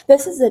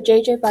This is the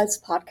JJ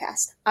Buzz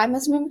podcast. I'm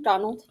Esme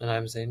McDonald. And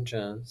I'm Zane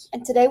Jones.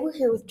 And today we're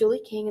here with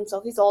Julie King and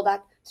Sophie Zoldak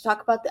to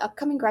talk about the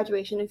upcoming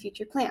graduation and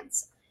future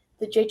plans.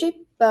 The JJ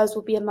Buzz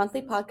will be a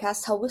monthly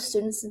podcast held with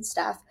students and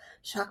staff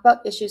to talk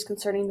about issues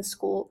concerning the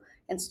school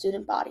and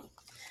student body.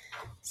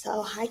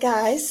 So, hi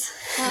guys.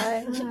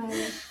 Hi.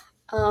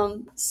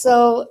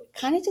 So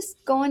kind of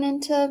just going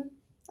into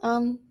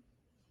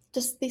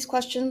just these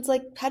questions,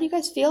 like how do you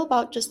guys feel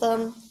about just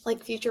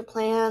like future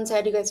plans?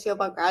 How do you guys feel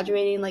about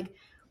graduating? Like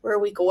we're a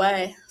week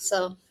away,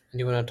 so. Do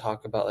you want to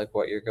talk about like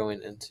what you're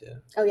going into?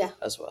 Oh yeah.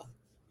 As well.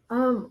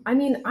 I'm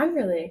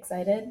really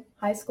excited.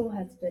 High school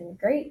has been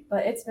great,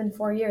 but it's been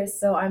 4 years,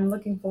 so I'm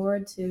looking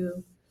forward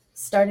to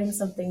starting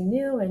something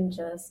new and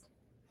just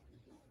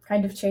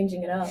kind of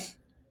changing it up.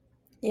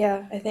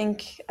 Yeah, I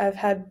think I've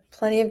had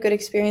plenty of good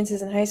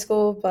experiences in high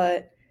school,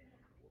 but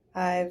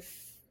I'm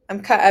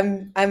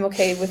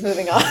okay with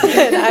moving on,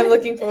 and I'm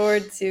looking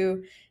forward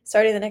to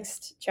starting the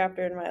next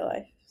chapter in my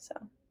life. So,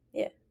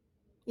 yeah.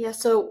 Yeah,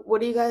 so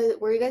where are you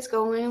guys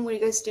going? What are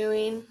you guys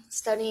doing?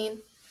 Studying?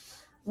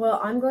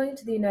 Well, I'm going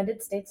to the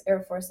United States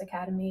Air Force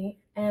Academy,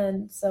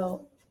 and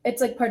so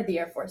it's like part of the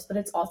Air Force, but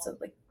it's also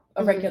like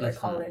a regular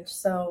college.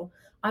 So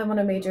I want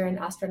to major in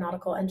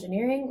astronautical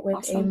engineering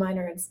with a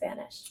minor in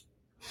Spanish.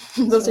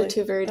 Those are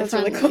two very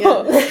different. That's really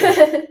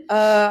cool.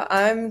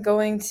 I'm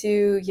going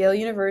to Yale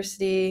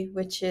University,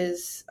 which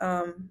is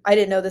I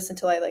didn't know this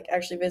until I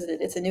actually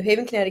visited. It's in New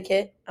Haven,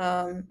 Connecticut,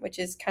 which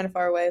is kind of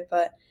far away,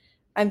 but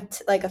I'm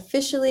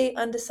officially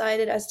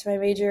undecided as to my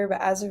major. But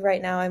as of right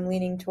now, I'm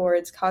leaning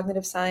towards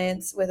cognitive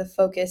science with a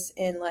focus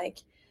in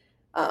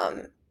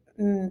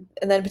and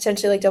then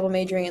potentially double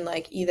majoring in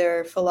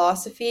either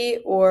philosophy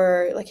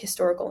or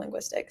historical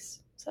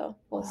linguistics. So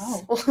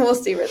we'll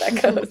see where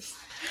that goes.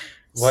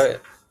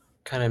 What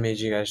kind of made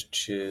you guys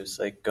choose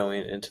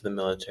going into the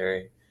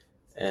military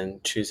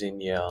and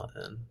choosing Yale?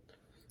 And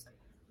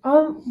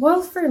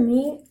well, for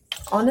me,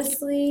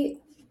 honestly,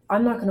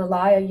 I'm not gonna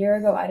lie, a year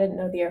ago I didn't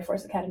know the Air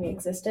Force Academy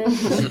existed.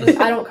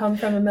 I don't come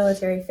from a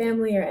military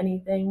family or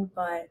anything,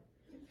 but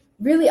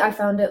really I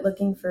found it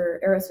looking for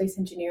aerospace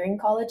engineering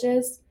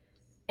colleges.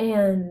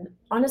 And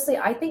honestly,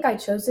 I think I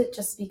chose it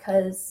just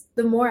because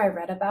the more I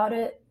read about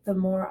it, the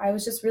more I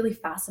was just really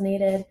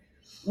fascinated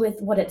with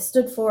what it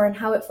stood for and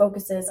how it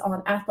focuses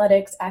on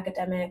athletics,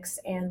 academics,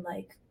 and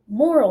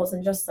morals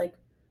and just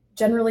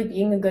generally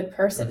being a good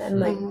person.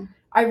 And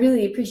I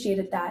really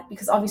appreciated that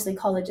because obviously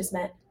college is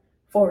meant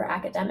for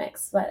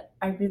academics, but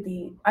I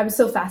was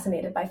so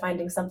fascinated by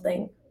finding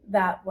something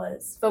that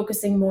was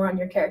focusing more on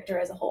your character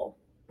as a whole.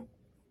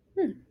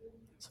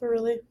 That's a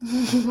really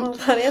well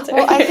answer.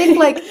 Well, I think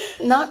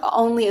not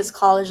only is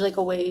college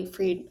a way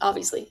for you,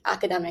 obviously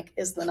academic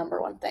is the number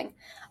one thing,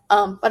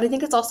 but I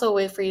think it's also a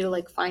way for you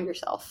to find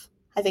yourself.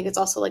 I think it's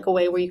also a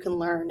way where you can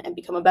learn and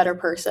become a better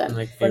person.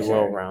 And be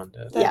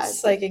well-rounded.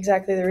 That's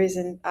exactly the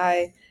reason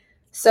I've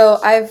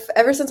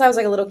ever since I was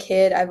a little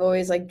kid, I've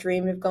always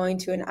dreamed of going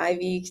to an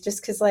Ivy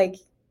just because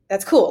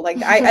that's cool. I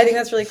think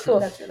that's really cool.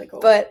 That's really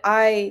cool. But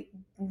I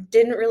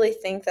didn't really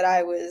think that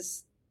I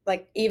was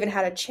even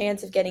had a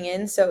chance of getting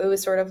in. So it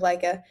was sort of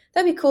that'd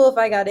be cool if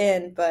I got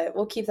in, but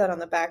we'll keep that on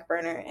the back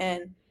burner.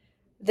 And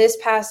this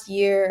past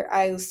year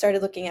I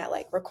started looking at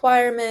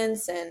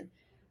requirements, and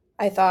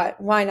I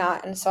thought, why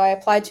not? And so I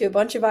applied to a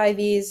bunch of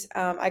Ivies.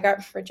 I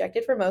got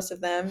rejected for most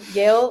of them.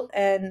 Yale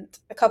and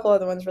a couple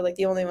other ones were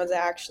the only ones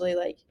that actually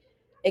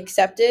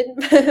accepted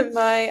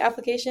my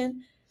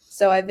application.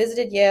 So I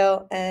visited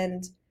Yale,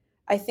 and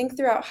I think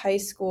throughout high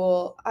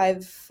school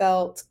I've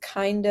felt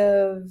kind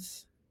of,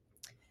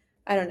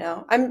 I don't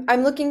know.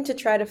 I'm looking to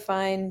try to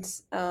find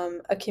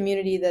a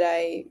community that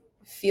I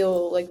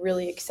feel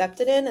really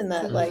accepted in, and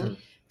that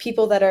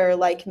people that are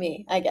like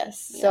me, I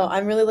guess. Yeah. So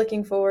I'm really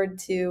looking forward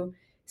to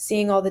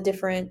seeing all the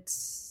different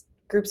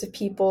groups of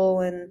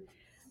people. And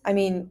I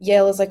mean,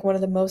 Yale is one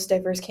of the most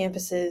diverse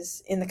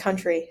campuses in the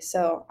country.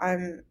 So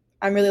I'm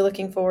really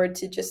looking forward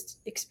to just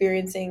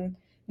experiencing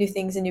new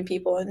things and new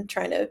people and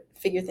trying to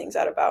figure things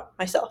out about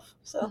myself.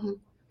 So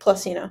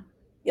plus,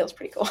 Yale's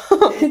pretty cool.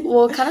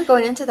 Well, kind of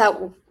going into that,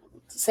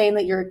 saying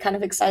that you're kind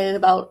of excited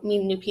about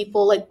meeting new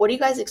people, what are you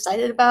guys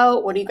excited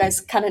about? What are you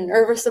guys kind of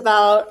nervous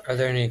about? Are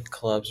there any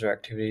clubs or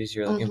activities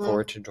you're looking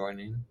forward to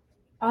joining?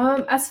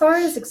 As far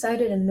as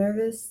excited and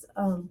nervous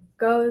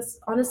goes,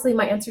 honestly,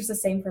 my answer is the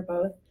same for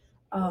both.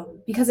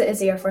 Because it is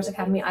the Air Force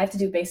Academy, I have to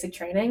do basic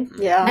training.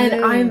 Yeah.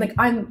 And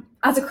I'm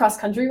as a cross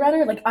country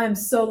runner, I'm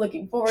so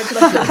looking forward to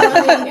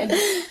running and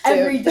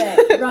every day.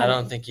 Running. I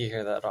don't think you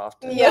hear that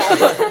often.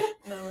 Yeah.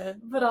 No,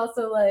 but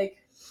also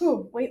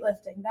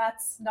weightlifting.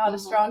 That's not a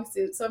strong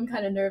suit, so I'm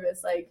kind of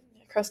nervous.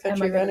 Cross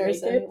country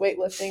runners and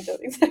weightlifting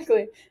don't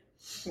exactly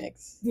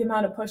mix. The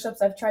amount of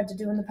push-ups I've tried to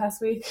do in the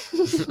past week.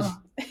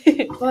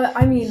 But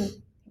I mean,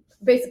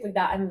 basically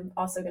that. I'm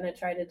also going to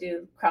try to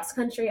do cross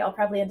country. I'll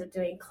probably end up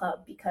doing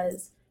club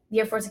because the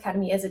Air Force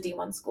Academy is a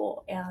D1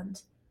 school,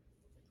 and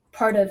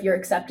part of your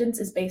acceptance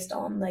is based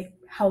on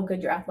how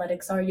good your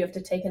athletics are. You have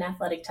to take an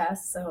athletic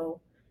test.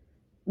 So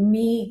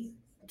me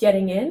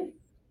getting in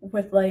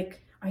with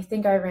I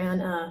think I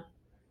ran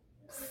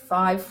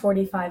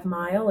 5:45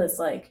 mile is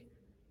like,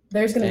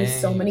 there's going to be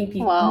so many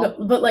people. Wow. No,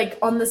 but like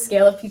on the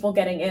scale of people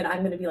getting in, I'm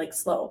going to be like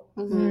slow.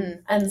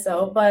 And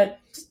so, but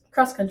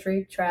cross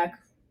country, track,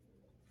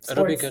 sports.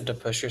 It'll be good to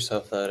push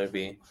yourself though, to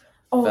be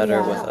Oh, better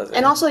yeah. with others.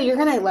 And also, you're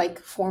gonna like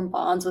form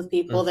bonds with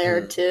people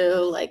there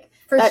too. Like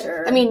For that,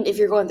 sure. I mean, if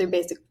you're going through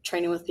basic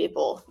training with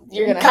people,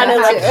 you're Gonna kind of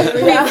have like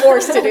to. be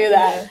forced to do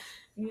that.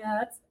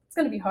 Yeah, it's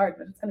going to be hard,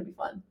 but it's going to be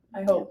fun.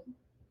 I hope.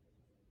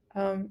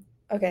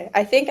 Okay,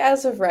 I think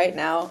as of right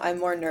now, I'm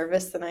more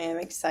nervous than I am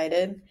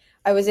excited.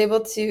 I was able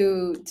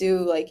to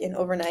do like an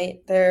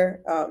overnight there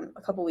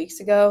a couple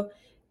weeks ago,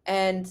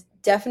 and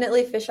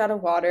definitely fish out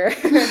of water.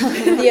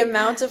 The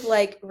amount of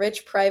like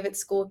rich private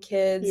school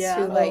kids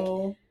who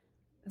like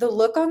the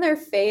look on their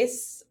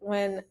face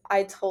when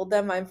I told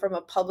them I'm from a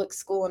public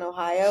school in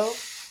Ohio,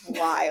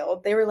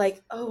 wild. They were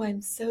like, "Oh,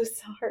 I'm so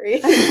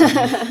sorry."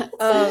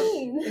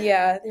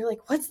 Yeah, they're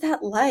like, "What's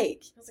that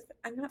like?" I was like,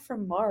 "I'm not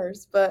from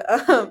Mars," but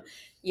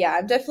yeah,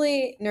 I'm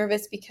definitely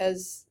nervous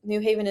because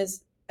New Haven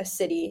is a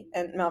city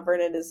and Mount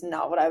Vernon is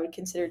not what I would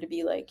consider to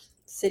be like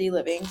city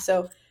living.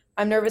 So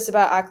I'm nervous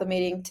about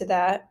acclimating to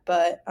that,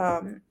 but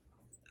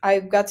I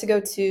got to go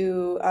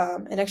to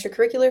an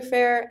extracurricular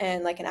fair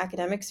and like an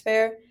academics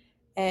fair,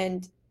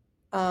 and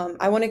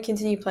I want to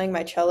continue playing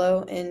my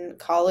cello in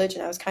college,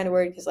 and I was kind of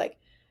worried because like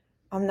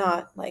I'm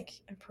not like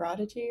a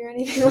prodigy or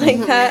anything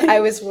like that.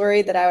 I was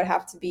worried that I would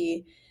have to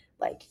be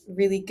like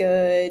really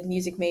good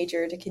music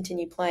major to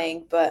continue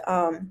playing, but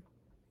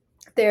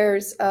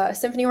there's a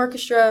symphony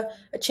orchestra,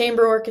 a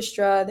chamber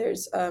orchestra,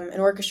 there's an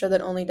orchestra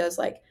that only does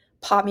like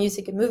pop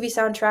music and movie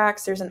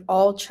soundtracks. There's an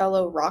all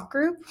cello rock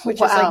group, which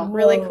is like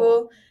really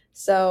cool.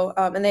 So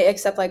and they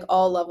accept like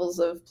all levels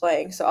of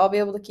playing, so I'll be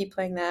able to keep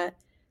playing that.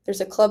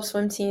 There's a club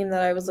swim team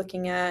that I was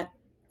looking at,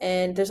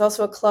 and there's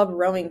also a club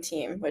rowing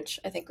team, which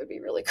I think would be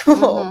really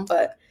cool.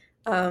 But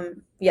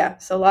yeah,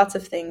 so lots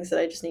of things that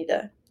I just need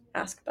to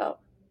ask about.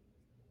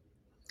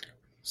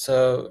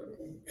 So,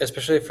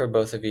 especially for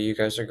both of you, you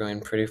guys are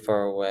going pretty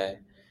far away.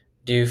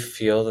 Do you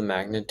feel the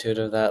magnitude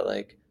of that?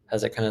 Like,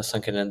 has it kind of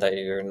sunken in that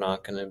you're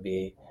not going to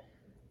be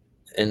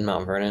in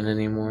Mount Vernon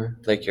anymore?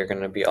 Like, you're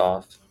going to be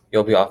off.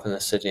 You'll be off in the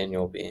city, and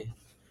I'll be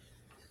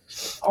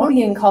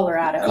in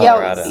Colorado.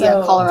 Colorado.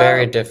 Yeah, Colorado.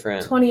 Very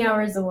different. 20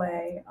 hours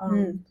away.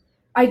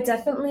 I've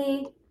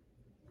definitely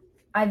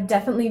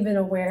been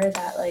aware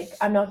that like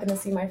I'm not going to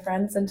see my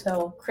friends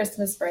until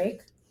Christmas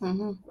break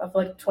of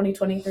like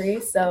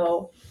 2023.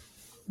 So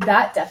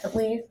that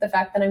definitely, the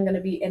fact that I'm going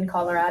to be in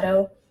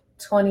Colorado,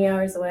 20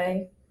 hours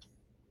away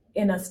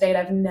in a state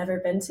I've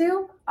never been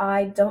to,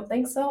 I don't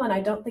think so. And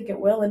I don't think it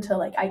will until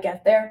like I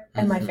get there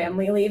and my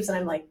family leaves and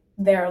I'm like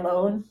there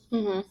alone.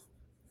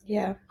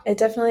 Yeah,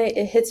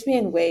 it hits me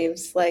in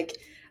waves. Like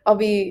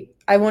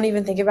I won't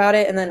even think about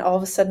it, and then all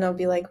of a sudden I'll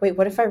be like, wait,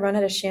 what if I run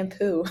out of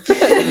shampoo?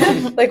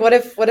 Like what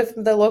if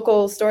the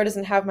local store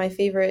doesn't have my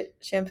favorite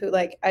shampoo?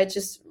 Like I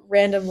just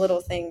random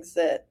little things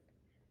that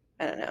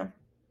I don't know.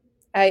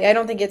 I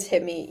don't think it's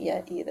hit me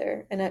yet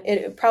either, and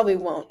it probably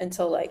won't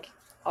until like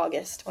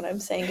August when I'm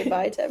saying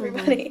goodbye to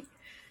everybody.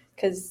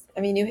 Because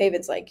I mean, New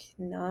Haven's like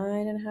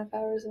 9.5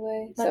 hours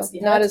away, so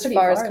not as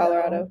far as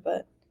Colorado,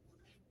 but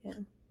yeah.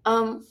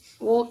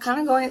 Well, kind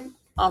of going,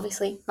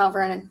 obviously, Mount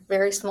Vernon,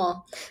 very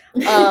small.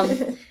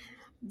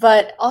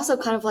 But also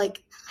kind of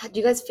like, do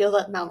you guys feel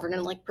that Mount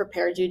Vernon like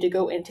prepared you to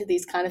go into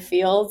these kind of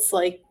fields?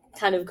 Like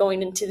kind of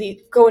going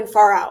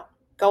far out.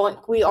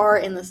 We are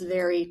in this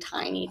very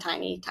tiny,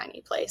 tiny,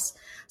 tiny place.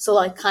 So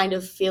like kind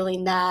of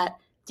feeling that,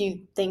 do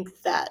you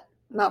think that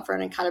Mount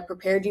Vernon kind of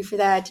prepared you for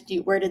that?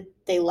 Where did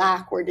they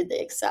lack? Where did they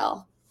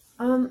excel?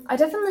 I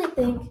definitely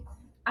think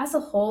as a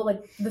whole,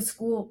 like the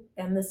school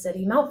and the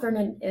city, Mount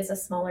Vernon is a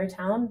smaller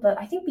town, but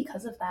I think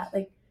because of that,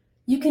 like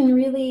you can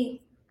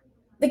really,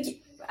 like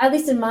at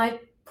least in my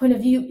point of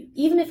view,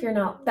 even if you're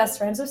not best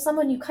friends with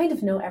someone, you kind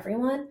of know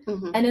everyone.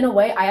 And in a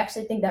way, I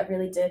actually think that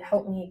really did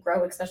help me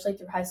grow, especially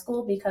through high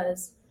school,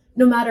 because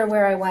no matter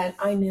where I went,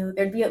 I knew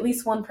there'd be at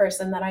least one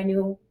person that I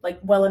knew like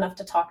well enough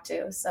to talk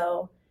to.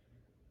 So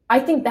I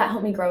think that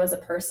helped me grow as a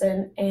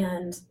person.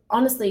 And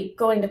honestly,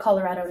 going to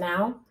Colorado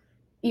now,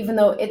 even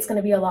though it's going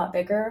to be a lot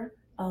bigger,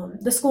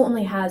 the school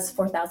only has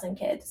 4,000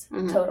 kids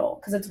total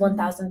because it's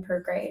 1,000 per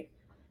grade.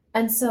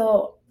 And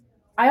so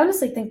I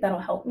honestly think that'll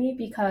help me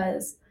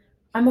because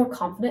I'm more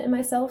confident in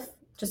myself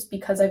just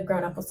because I've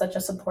grown up with such a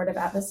supportive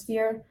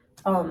atmosphere,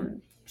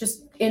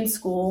 just in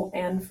school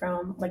and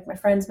from like my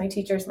friends, my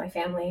teachers, my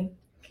family.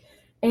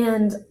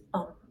 And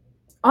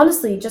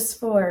honestly,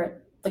 just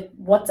for like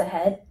what's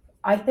ahead,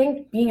 I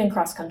think being in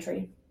cross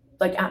country,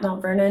 like at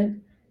Mount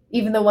Vernon,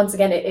 even though once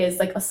again it is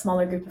like a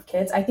smaller group of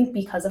kids, I think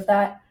because of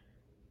that,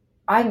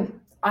 I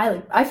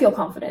feel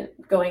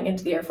confident going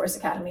into the Air Force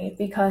Academy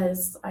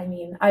because I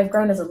mean I've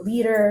grown as a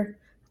leader,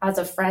 as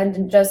a friend,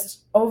 and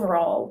just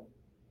overall.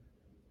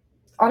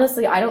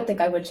 Honestly, I don't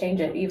think I would change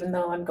it, even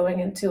though I'm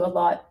going into a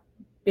lot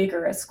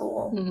bigger a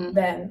school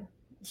than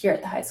here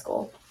at the high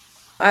school.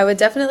 I would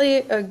definitely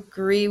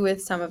agree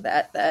with some of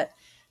that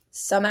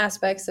some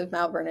aspects of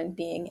Mount Vernon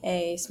being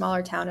a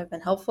smaller town have been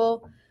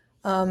helpful.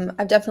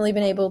 I've definitely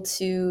been able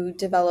to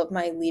develop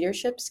my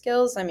leadership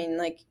skills. I mean,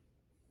 like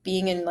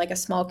being in like a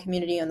small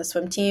community on the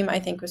swim team, I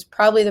think was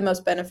probably the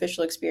most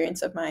beneficial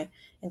experience of my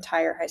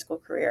entire high school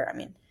career. I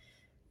mean,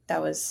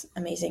 that was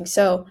amazing.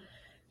 So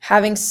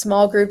having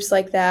small groups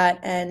like that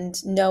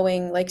and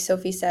knowing, like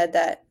Sophie said,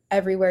 that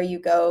everywhere you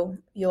go,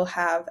 you'll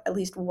have at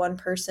least one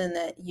person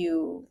that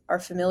you are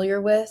familiar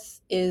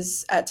with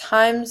is at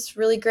times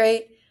really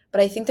great.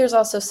 But I think there's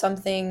also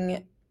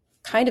something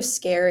kind of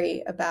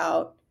scary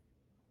about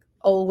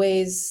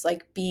always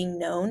like being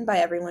known by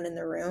everyone in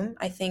the room.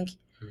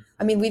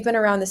 I mean, we've been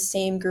around the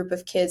same group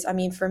of kids. I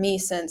mean, for me,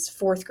 since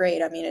fourth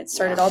grade. I mean, it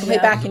started all the way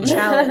back in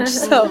Challenge.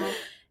 So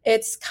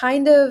it's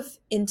kind of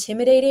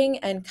intimidating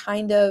and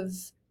kind of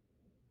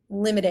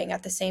limiting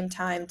at the same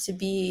time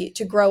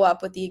to grow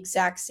up with the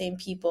exact same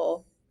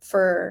people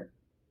for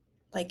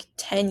like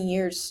 10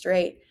 years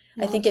straight.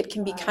 I think it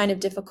can be kind of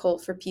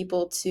difficult for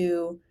people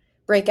to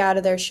break out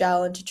of their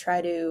shell and to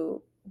try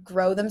to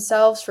grow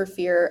themselves for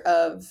fear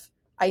of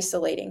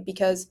isolating,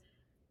 because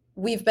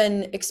we've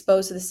been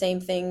exposed to the same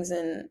things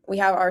and we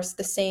have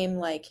the same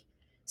like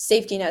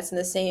safety nets and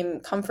the same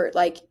comfort.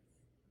 Like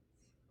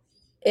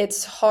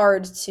it's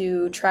hard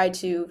to try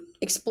to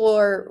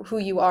explore who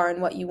you are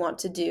and what you want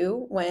to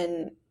do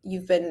when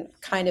you've been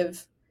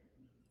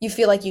you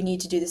feel like you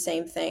need to do the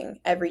same thing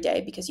every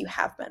day because you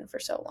have been for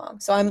so long.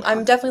 So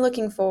I'm definitely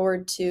looking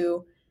forward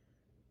to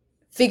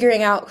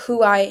figuring out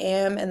who I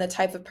am and the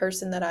type of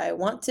person that I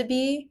want to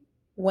be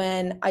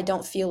when I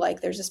don't feel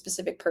like there's a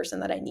specific person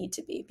that I need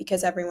to be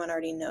because everyone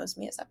already knows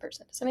me as that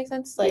person. Does that make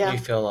sense? Like, You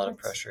feel a lot of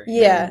pressure.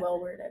 Yeah. Well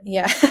worded.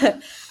 Yeah.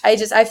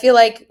 I feel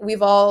like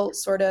we've all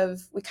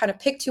we kind of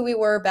picked who we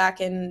were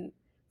back in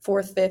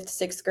 4th, 5th,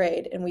 6th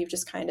grade, and we've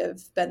just kind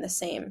of been the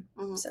same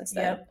since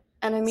then. Yep.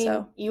 And I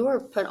mean, you were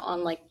put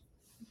on like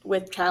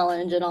with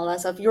Challenge and all that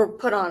stuff. You were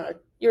put on,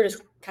 you're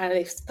just kind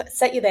of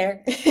set you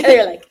there. And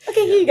you're like,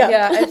 okay, here you go.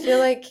 Yeah, I feel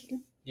like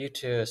you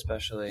too,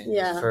 especially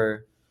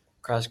for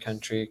cross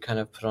country, kind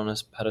of put on a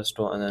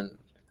pedestal, and then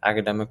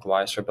academic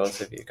wise for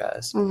both of you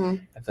guys. I feel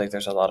like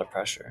there's a lot of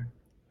pressure.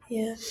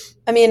 Yeah.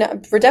 I mean,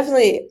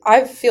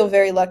 I feel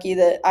very lucky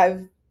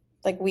that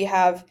we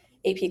have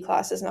AP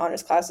classes and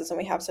honors classes and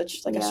we have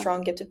such like a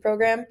strong gifted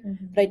program.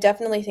 But I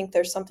definitely think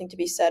there's something to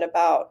be said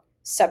about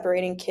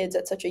separating kids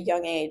at such a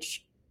young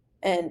age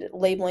and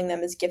labeling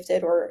them as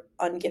gifted or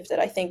ungifted.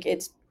 I think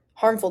it's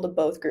harmful to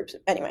both groups.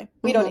 Anyway,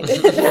 we don't need to.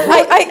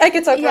 I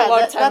could talk for a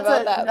long time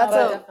about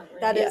that.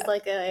 That is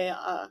like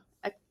a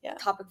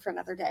topic for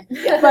another day.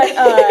 Yeah. But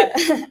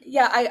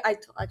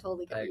I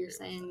totally get what you're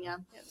saying. Yeah.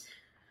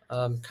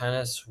 Kind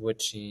of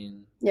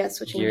switching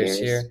switching gears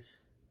here,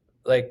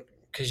 like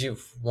because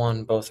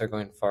both are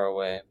going far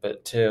away,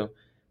 but two,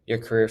 your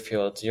career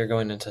fields, you're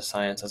going into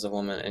science as a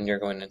woman and you're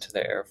going into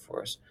the Air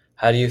Force.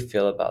 How do you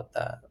feel about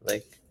that?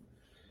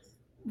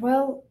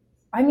 Well,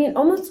 I mean,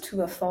 almost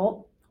to a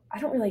fault. I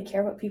don't really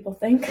care what people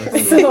think.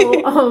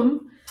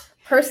 So,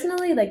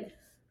 personally, like,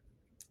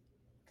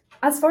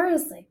 as far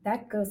as like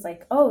that goes,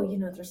 like,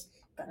 there's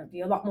gonna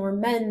be a lot more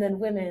men than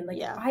women.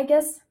 Like, I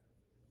guess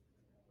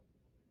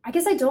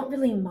I don't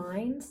really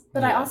mind,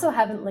 but I also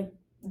haven't like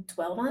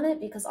dwelled on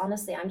it because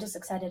honestly, I'm just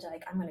excited.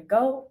 Like, I'm gonna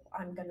go.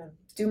 I'm gonna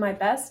do my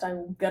best.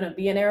 I'm gonna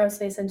be an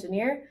aerospace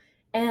engineer,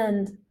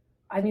 and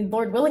I mean,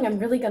 Lord willing, I'm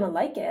really gonna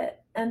like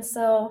it. And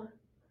so,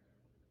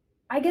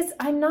 I guess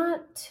I'm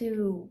not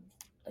too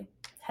like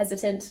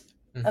hesitant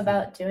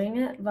about doing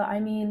it, but I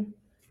mean,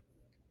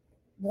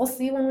 we'll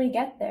see when we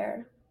get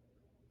there.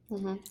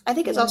 I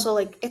think it's also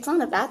like it's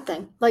not a bad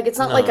thing. Like it's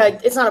not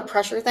it's not a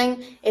pressure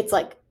thing. It's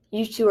like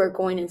you two are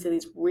going into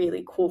these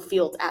really cool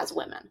fields as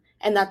women,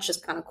 and that's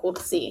just kind of cool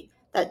to see.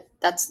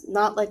 That's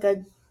not like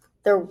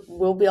there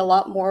will be a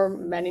lot more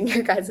men in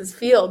your guys'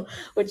 field,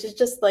 which is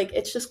just like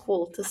it's just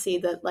cool to see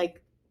that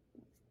like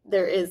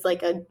there is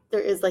like a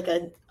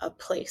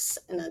place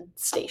and a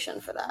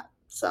station for that.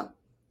 So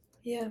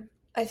yeah,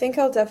 I think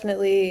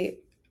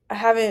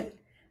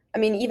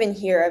even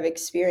here I've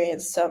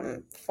experienced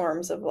some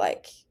forms of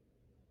like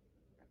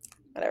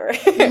whatever.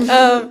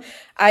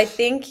 I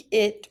think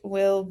it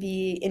will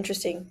be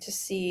interesting to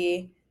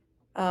see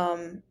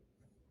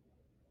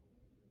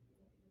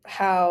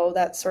how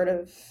that sort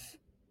of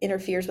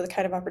interferes with the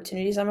kind of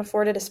opportunities I'm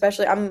afforded,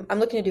 especially I'm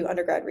looking to do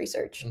undergrad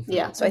research.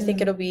 So I think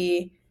it'll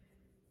be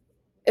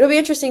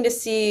interesting to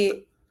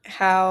see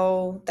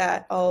how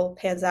that all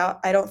pans out.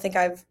 I don't think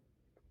I've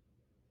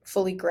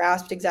fully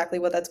grasped exactly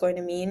what that's going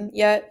to mean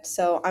yet,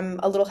 so I'm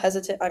a little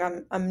hesitant. Like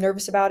I'm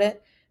nervous about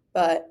it,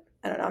 but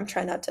I don't know. I'm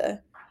trying not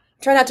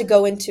to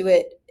go into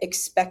it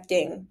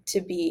expecting to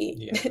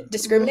be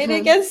discriminated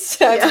against.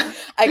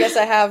 I guess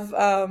I have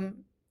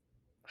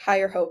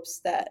higher hopes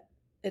that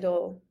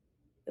it'll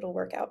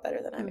work out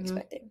better than I'm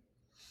expecting.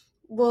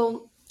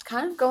 Well,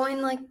 kind of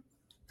going like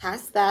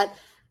past that,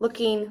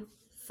 looking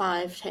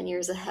 5-10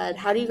 years ahead,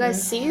 how do you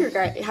guys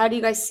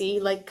see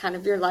like kind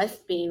of your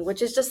life being,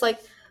 which is just like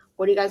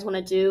what do you guys want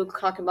to do,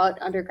 talking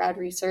about undergrad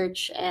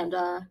research and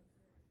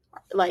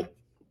like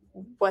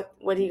what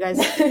do you guys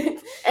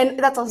and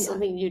that's also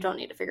something you don't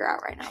need to figure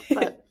out right now,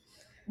 but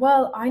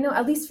Well, I know,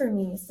 at least for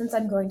me, since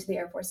I'm going to the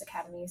Air Force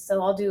Academy,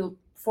 so I'll do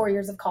 4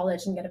 years of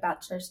college and get a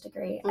bachelor's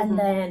degree, and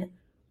then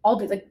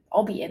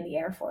I'll be in the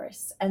Air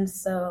Force. And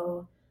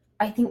so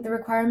I think the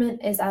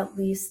requirement is at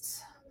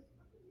least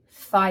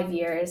 5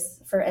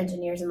 years for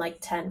engineers and like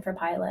 10 for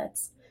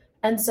pilots.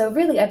 And so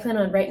really I plan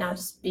on right now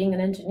just being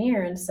an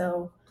engineer, and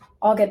so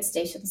I'll get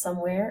stationed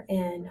somewhere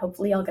and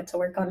hopefully I'll get to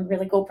work on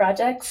really cool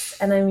projects.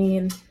 And I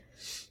mean,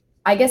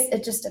 I guess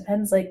it just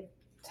depends like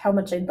how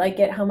much I like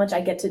it, how much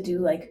I get to do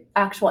like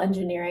actual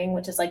engineering,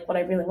 which is like what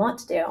I really want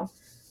to do.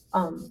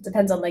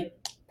 Depends on like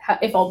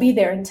if I'll be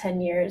there in 10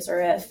 years or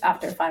if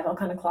after 5 I'll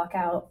kind of clock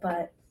out.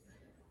 But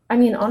I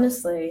mean,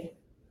 honestly,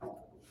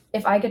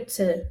 if I get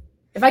to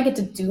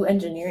do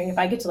engineering, if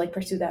I get to like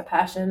pursue that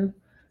passion,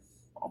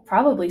 I'll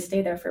probably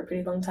stay there for a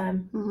pretty long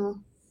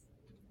time.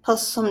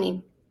 Plus so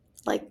many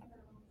like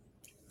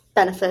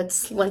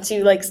benefits once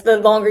you like the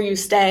longer you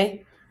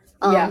stay.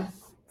 Yeah,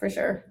 for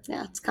sure.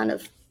 Yeah, it's kind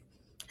of,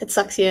 it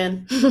sucks you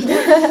in.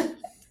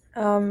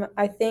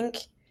 I think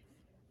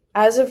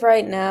as of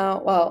right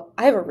now, well,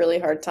 I have a really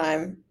hard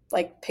time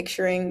like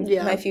picturing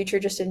my future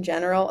just in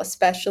general,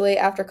 especially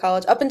after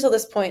college. Up until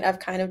this point, I've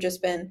kind of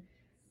just been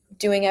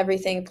doing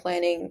everything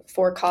planning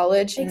for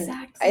college.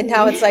 Exactly. And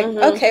now it's like,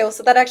 okay, well,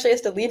 so that actually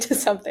has to lead to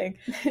something.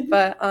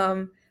 But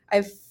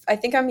I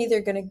think I'm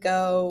either going to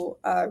go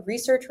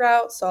research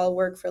route. So I'll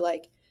work for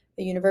like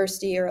a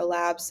university or a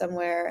lab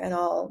somewhere, and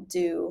I'll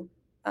do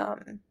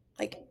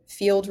like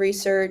field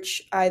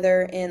research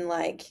either in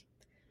like,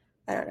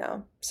 I don't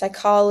know,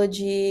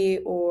 psychology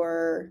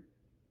or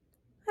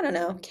I don't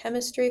know,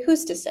 chemistry.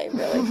 Who's to say,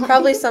 really?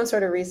 Probably some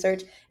sort of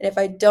research. And if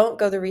I don't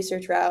go the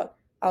research route,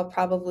 I'll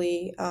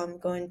probably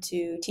go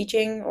into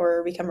teaching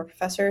or become a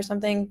professor or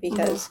something,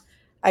 because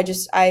I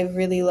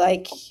really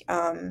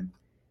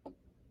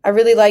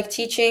like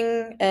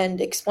teaching and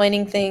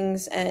explaining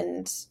things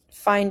and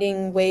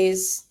finding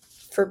ways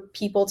for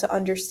people to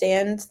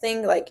understand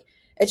things. Like,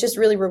 it's just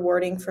really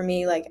rewarding for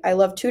me. Like, I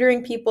love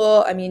tutoring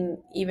people. I mean,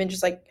 even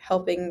just like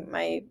helping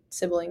my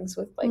siblings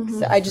with like,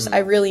 I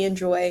really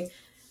enjoy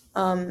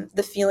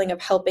the feeling of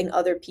helping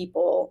other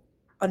people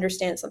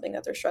understand something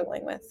that they're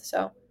struggling with.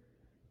 So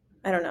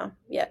I don't know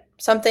yet.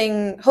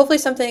 Hopefully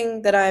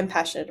something that I'm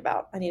passionate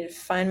about. I need to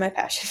find my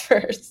passion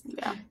first.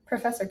 Yeah.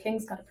 Professor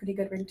King's got a pretty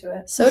good ring to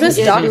it. So does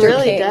Dr.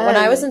 King. When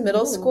I was in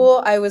middle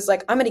school, I was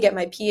like, I'm going to get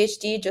my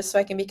PhD just so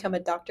I can become a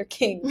Dr.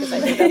 King, because I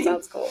think that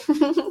sounds cool.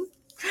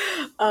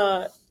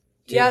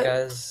 Do you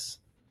guys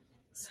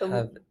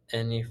have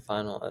any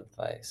final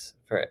advice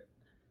for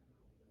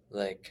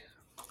like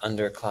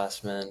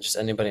underclassmen, just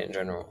anybody in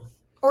general?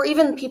 Or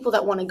even people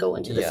that want to go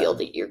into the field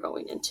that you're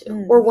going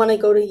into, or want to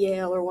go to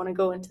Yale, or want to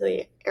go into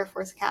the Air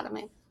Force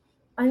Academy.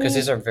 Because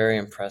these are very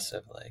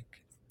impressive, like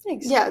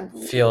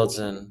fields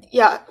and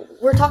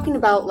we're talking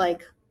about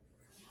like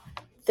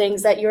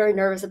things that you're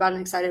nervous about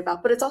and excited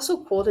about, but it's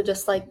also cool to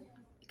just like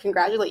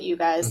congratulate you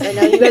guys. I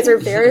know you guys are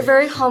very,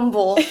 very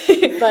humble,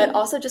 but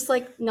also just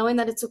like knowing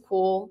that it's a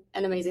cool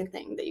and amazing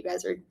thing that you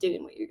guys are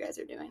doing what you guys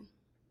are doing.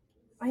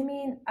 I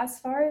mean, as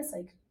far as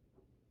like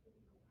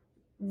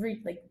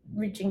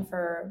reaching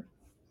for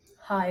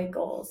high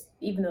goals,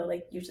 even though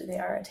like usually they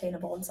are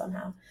attainable and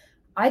somehow,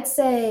 I'd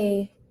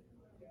say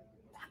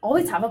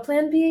always have a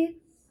plan B,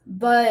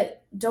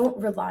 but don't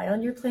rely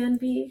on your plan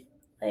B.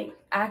 Like,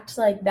 act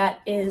like that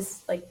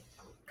is like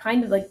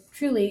kind of like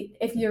truly,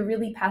 if you're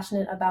really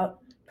passionate about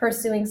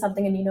pursuing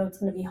something and you know it's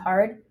going to be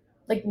hard,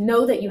 like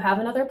know that you have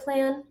another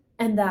plan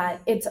and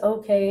that it's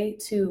okay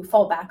to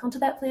fall back onto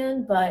that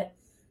plan, but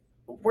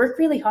work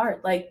really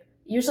hard. Like,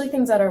 usually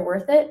things that are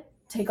worth it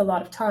take a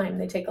lot of time.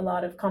 They take a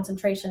lot of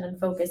concentration and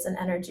focus and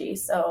energy.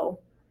 So,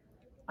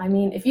 I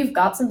mean, if you've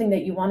got something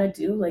that you want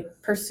to do, like,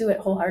 pursue it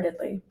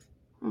wholeheartedly.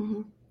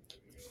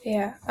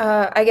 Yeah.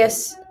 I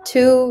guess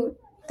 2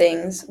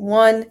 things.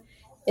 One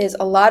is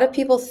a lot of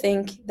people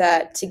think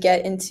that to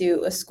get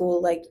into a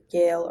school like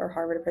Yale or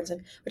Harvard or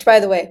Princeton, which, by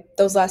the way,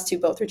 those last 2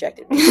 both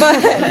rejected me.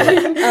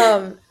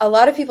 But a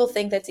lot of people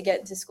think that to get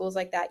into schools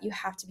like that, you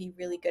have to be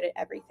really good at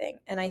everything.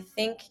 And I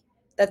think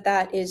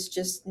that is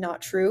just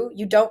not true.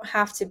 You don't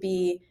have to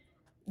be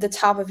the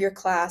top of your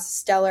class,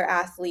 stellar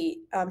athlete,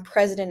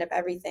 president of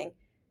everything.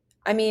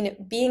 I mean,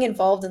 being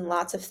involved in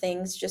lots of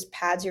things just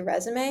pads your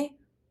resume.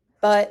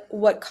 But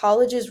what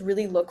colleges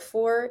really look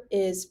for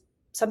is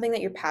something that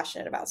you're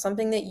passionate about,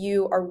 something that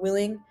you are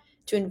willing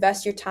to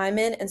invest your time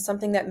in, and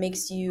something that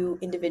makes you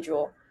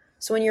individual.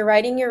 So when you're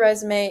writing your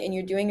resume and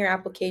you're doing your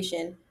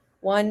application,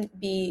 1,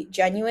 be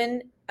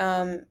genuine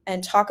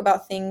and talk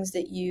about things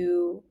that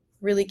you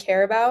really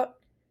care about.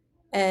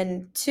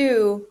 And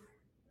 2,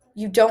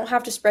 you don't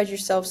have to spread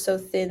yourself so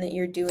thin that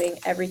you're doing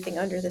everything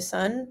under the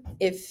sun.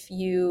 If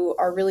you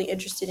are really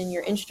interested in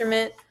your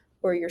instrument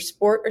or your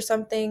sport or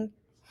something,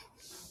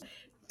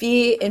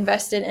 be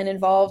invested and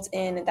involved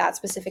in that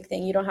specific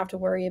thing. You don't have to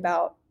worry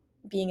about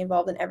being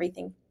involved in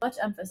everything. Much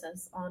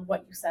emphasis on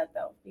what you said,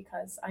 though,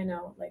 because I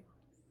know, like,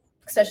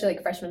 especially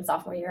like freshman,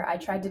 sophomore year, I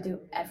tried to do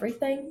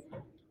everything.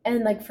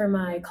 And like for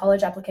my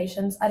college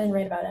applications, I didn't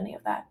write about any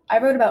of that. I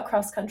wrote about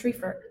cross country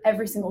for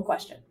every single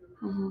question.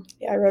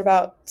 Yeah, I wrote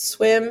about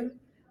swim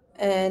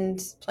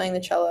and playing the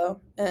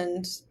cello,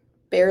 and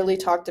barely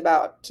talked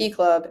about Key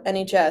Club,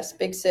 NHS,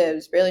 Big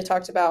Sibs, barely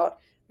talked about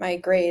my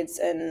grades,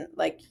 and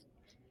like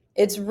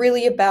it's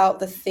really about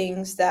the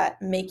things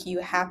that make you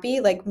happy.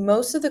 Like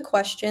most of the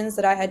questions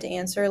that I had to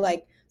answer,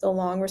 like the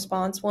long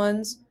response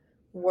ones,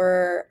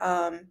 were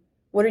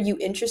what are you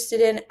interested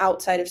in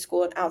outside of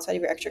school and outside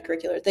of your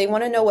extracurriculars? They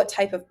want to know what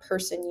type of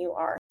person you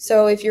are.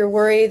 So if you're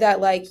worried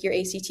that like your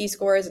ACT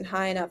score isn't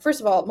high enough,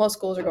 first of all, most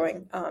schools are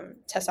going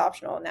test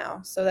optional now,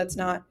 so it's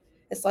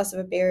less of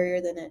a barrier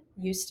than it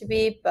used to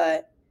be.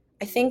 But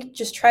I think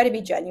just try to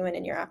be genuine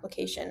in your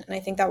application, and I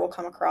think that will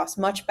come across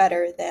much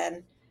better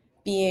than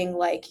being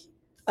like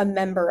a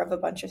member of a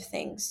bunch of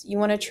things. You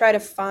want to try to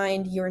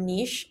find your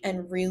niche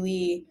and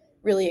really,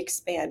 really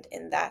expand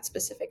in that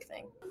specific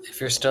thing. If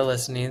you're still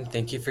listening,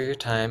 thank you for your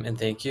time, and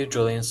thank you,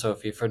 Julie and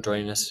Sophie, for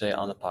joining us today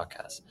on the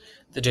podcast.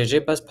 The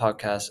JJ Buzz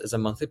Podcast is a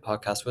monthly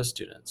podcast with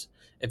students.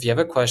 If you have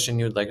a question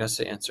you would like us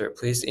to answer,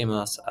 please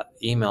email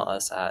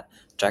us at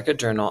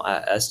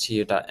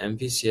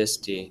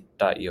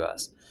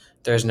jacketjournal@stu.mpcsd.us.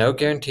 There is no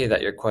guarantee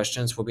that your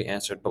questions will be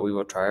answered, but we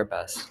will try our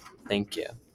best. Thank you.